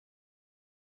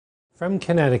From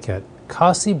Connecticut,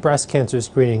 costly breast cancer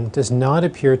screening does not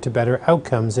appear to better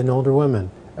outcomes in older women,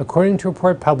 according to a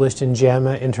report published in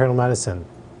JAMA Internal Medicine.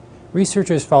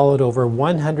 Researchers followed over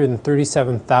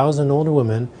 137,000 older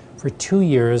women for 2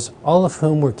 years, all of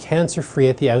whom were cancer-free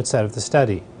at the outset of the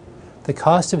study. The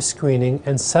cost of screening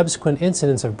and subsequent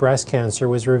incidence of breast cancer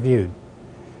was reviewed.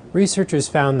 Researchers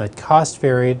found that cost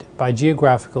varied by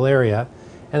geographical area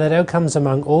and that outcomes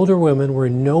among older women were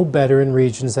no better in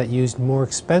regions that used more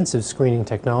expensive screening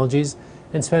technologies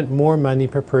and spent more money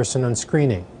per person on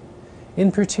screening.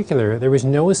 In particular, there was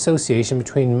no association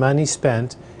between money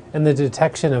spent and the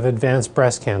detection of advanced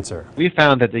breast cancer. We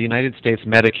found that the United States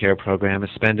Medicare program is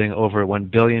spending over $1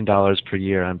 billion per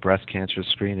year on breast cancer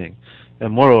screening.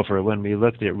 And moreover, when we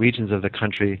looked at regions of the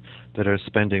country that are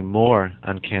spending more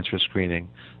on cancer screening,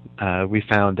 we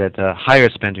found that the higher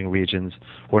spending regions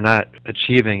were not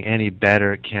achieving any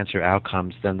better cancer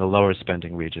outcomes than the lower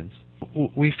spending regions.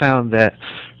 We found that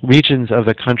regions of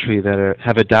the country that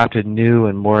have adopted new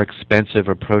and more expensive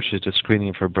approaches to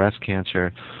screening for breast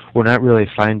cancer were not really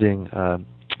finding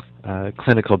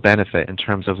clinical benefit in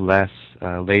terms of less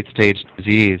late-stage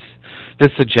disease.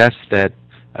 This suggests that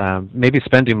maybe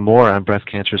spending more on breast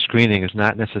cancer screening is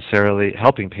not necessarily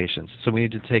helping patients. So we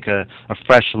need to take a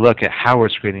fresh look at how we're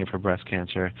screening for breast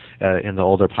cancer in the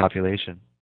older population.